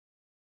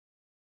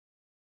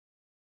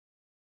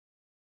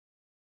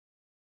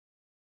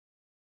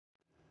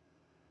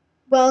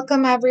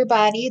Welcome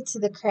everybody to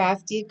the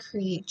Crafty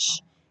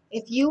Creech.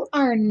 If you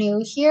are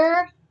new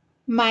here,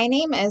 my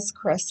name is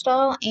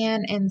Crystal,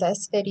 and in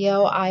this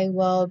video I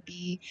will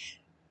be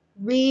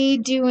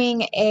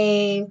redoing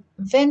a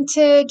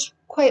vintage,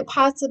 quite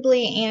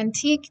possibly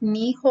antique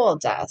knee hole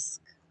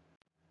desk.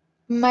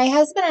 My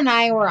husband and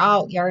I were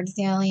out yard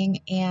sailing,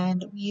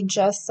 and we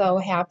just so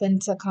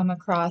happened to come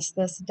across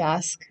this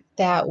desk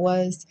that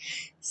was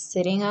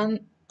sitting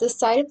on the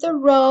side of the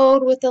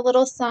road with a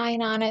little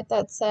sign on it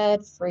that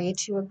said free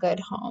to a good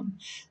home.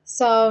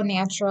 So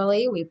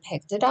naturally, we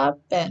picked it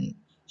up and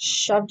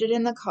shoved it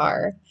in the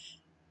car.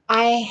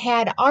 I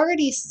had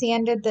already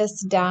sanded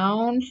this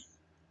down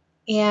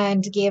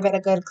and gave it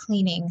a good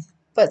cleaning.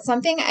 But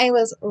something I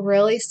was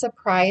really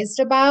surprised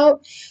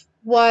about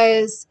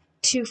was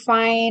to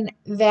find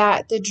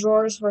that the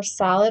drawers were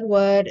solid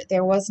wood.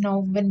 There was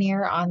no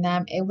veneer on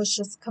them. It was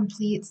just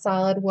complete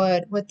solid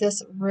wood with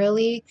this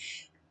really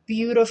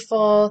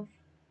beautiful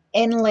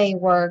inlay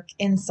work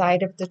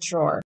inside of the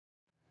drawer.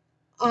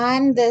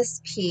 On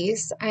this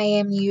piece, I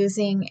am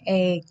using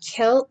a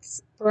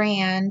kilz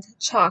brand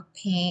chalk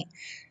paint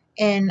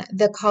in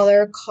the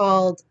color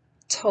called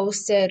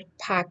toasted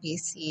poppy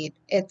seed.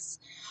 It's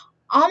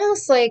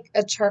almost like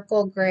a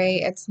charcoal gray.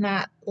 It's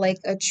not like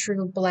a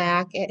true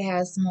black. It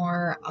has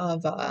more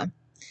of a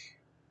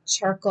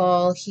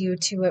charcoal hue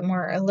to it,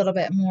 a little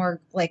bit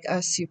more like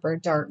a super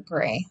dark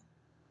gray.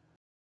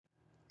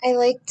 I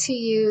like to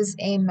use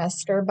a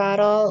mister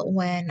bottle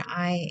when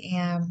I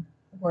am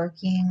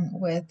working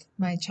with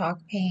my chalk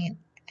paint,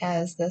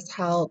 as this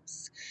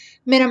helps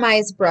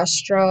minimize brush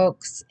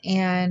strokes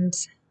and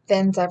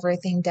thins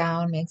everything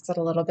down, makes it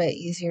a little bit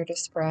easier to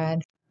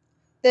spread.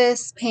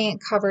 This paint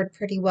covered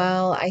pretty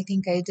well. I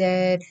think I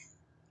did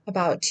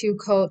about 2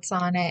 coats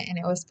on it and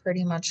it was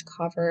pretty much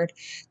covered.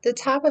 The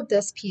top of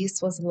this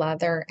piece was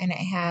leather and it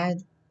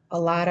had a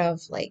lot of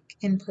like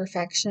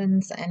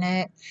imperfections in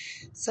it.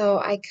 So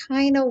I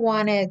kind of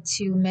wanted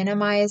to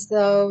minimize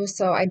those,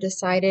 so I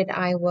decided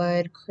I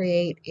would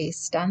create a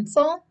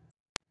stencil.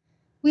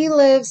 We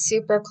live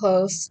super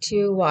close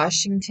to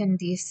Washington,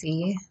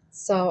 D.C.,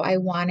 so I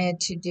wanted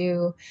to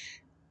do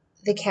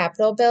the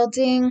Capitol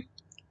building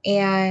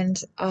and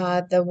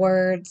the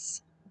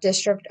words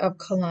District of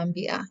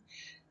Columbia.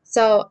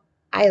 So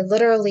I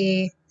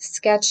literally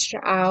sketched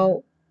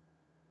out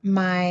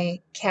my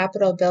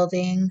Capitol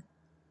building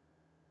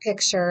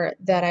picture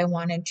that I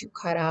wanted to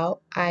cut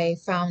out. I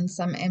found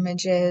some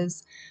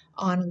images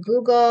on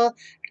Google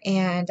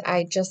and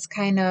I just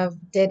kind of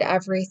did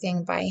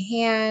everything by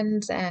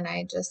hand and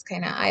I just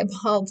kind of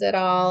eyeballed it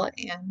all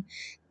and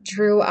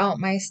drew out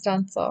my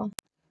stencil.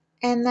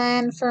 And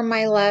then for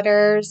my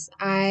letters,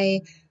 I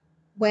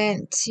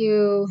went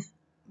to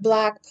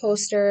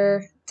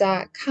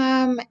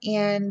blockposter.com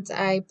and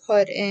I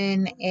put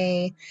in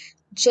a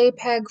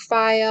JPEG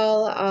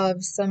file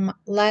of some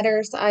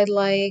letters I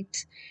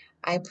liked.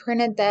 I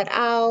printed that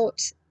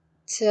out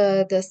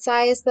to the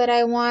size that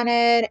I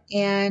wanted,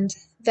 and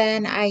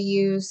then I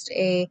used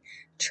a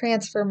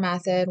transfer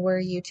method where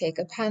you take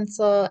a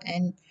pencil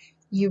and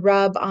you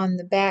rub on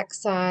the back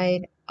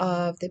side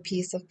of the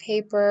piece of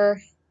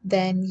paper,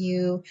 then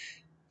you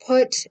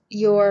put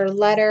your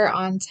letter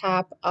on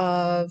top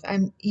of,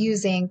 I'm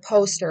using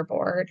poster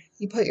board.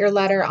 You put your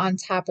letter on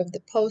top of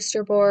the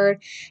poster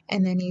board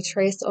and then you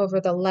trace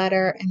over the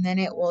letter and then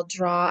it will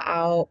draw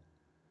out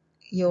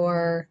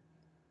your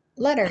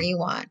letter you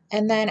want.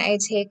 And then I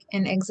take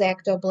an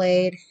exacto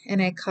blade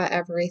and I cut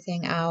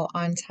everything out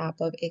on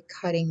top of a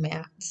cutting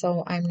mat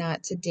so I'm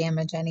not to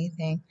damage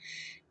anything.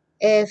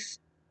 If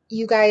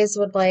you guys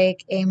would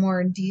like a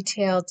more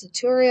detailed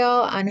tutorial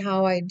on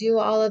how I do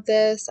all of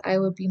this, I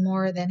would be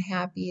more than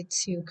happy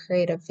to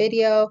create a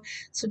video.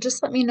 So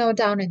just let me know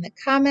down in the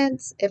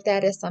comments if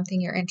that is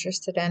something you're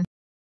interested in.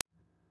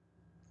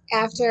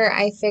 After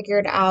I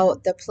figured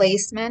out the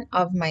placement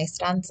of my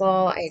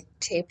stencil, I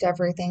taped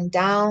everything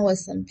down with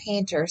some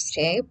painter's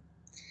tape.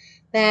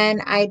 Then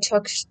I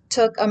took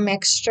a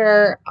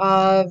mixture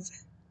of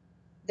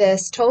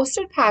this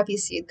toasted poppy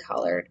seed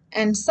colored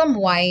and some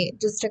white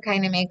just to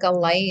kind of make a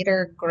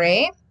lighter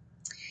gray.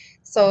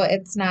 So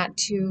it's not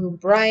too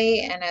bright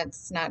and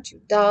it's not too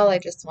dull. I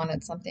just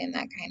wanted something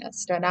that kind of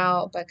stood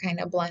out but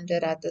kind of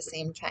blended at the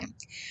same time.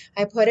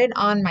 I put it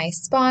on my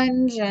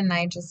sponge and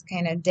I just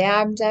kind of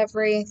dabbed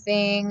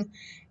everything.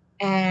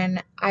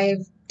 And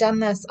I've done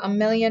this a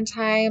million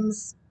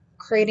times,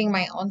 creating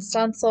my own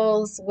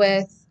stencils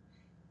with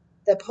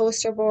the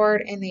poster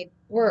board, and they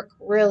work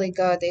really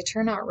good. They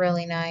turn out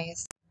really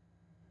nice.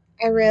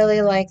 I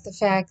really like the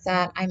fact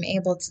that I'm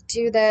able to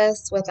do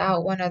this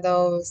without one of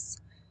those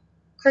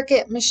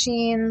Cricut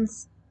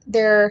machines.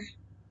 They're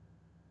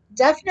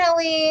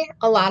definitely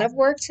a lot of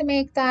work to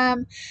make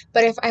them,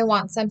 but if I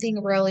want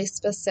something really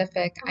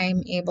specific,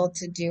 I'm able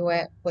to do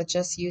it with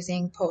just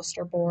using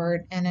poster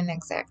board and an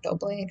exacto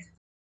blade.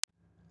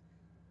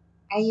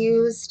 I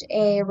used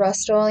a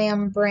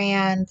rostoleum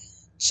brand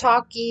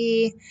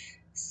chalky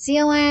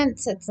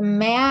sealant. It's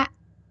matte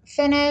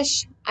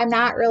finish. I'm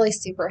not really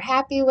super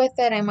happy with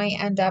it. I might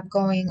end up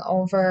going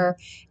over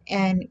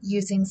and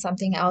using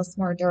something else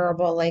more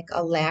durable like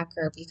a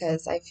lacquer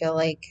because I feel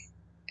like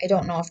I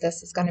don't know if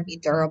this is going to be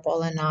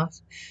durable enough.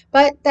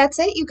 But that's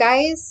it, you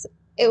guys.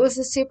 It was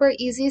a super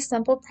easy,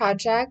 simple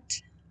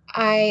project.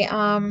 I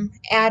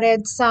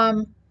added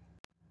some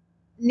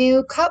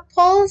new cup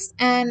pulls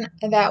and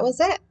that was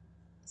it.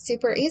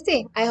 Super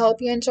easy. I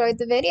hope you enjoyed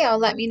the video.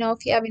 Let me know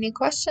if you have any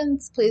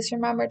questions. Please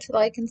remember to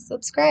like and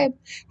subscribe.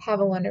 Have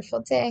a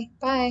wonderful day.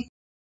 Bye.